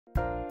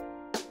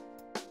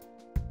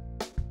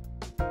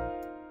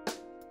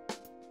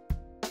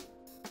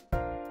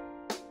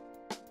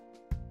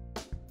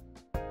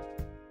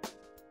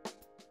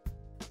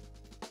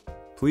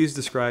Please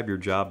describe your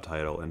job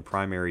title and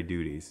primary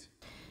duties.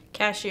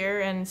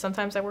 Cashier, and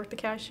sometimes I work the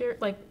cashier,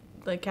 like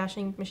the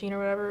cashing machine or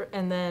whatever,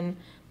 and then,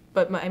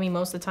 but I mean,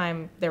 most of the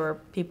time there were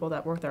people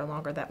that worked there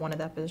longer that wanted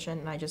that position,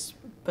 and I just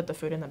put the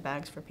food in the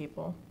bags for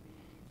people,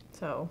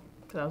 so,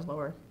 because I was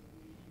lower.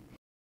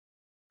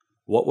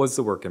 What was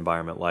the work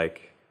environment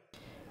like?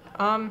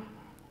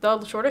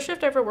 The shortest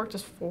shift I ever worked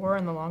was 4,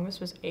 and the longest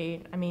was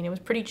 8. I mean, it was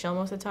pretty chill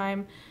most of the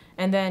time,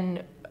 and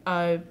then,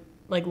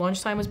 like,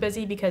 lunchtime was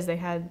busy because they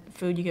had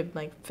food you could,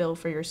 like, fill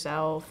for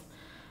yourself.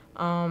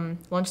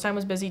 Lunchtime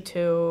was busy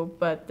too,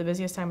 but the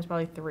busiest time was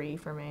probably 3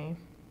 for me.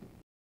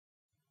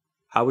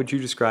 How would you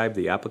describe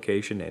the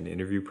application and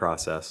interview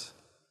process?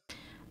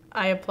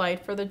 I applied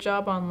for the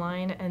job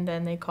online, and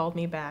then they called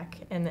me back,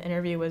 and the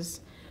interview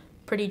was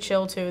pretty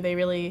chill too. They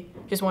really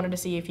just wanted to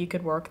see if you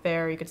could work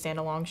there, you could stand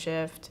a long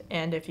shift,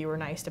 and if you were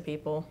nice to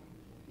people.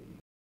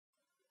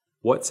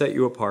 What set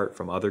you apart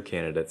from other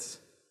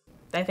candidates?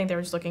 I think they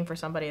were just looking for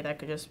somebody that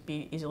could just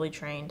be easily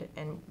trained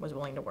and was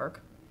willing to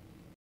work.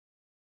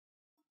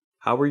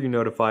 How were you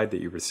notified that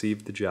you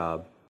received the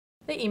job?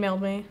 They emailed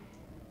me.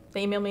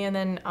 And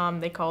then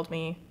they called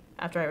me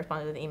after I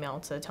responded to the email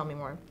to tell me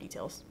more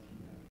details.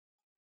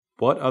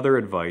 What other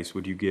advice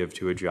would you give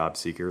to a job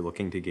seeker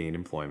looking to gain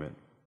employment?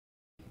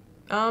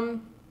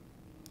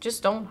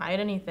 Just don't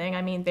hide anything.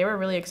 I mean, they were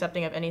really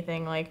accepting of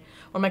anything. Like,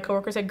 when my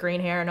coworkers had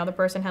green hair, another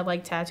person had,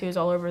 like, tattoos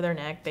all over their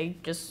neck. They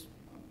just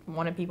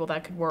wanted people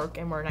that could work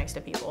and were nice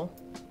to people.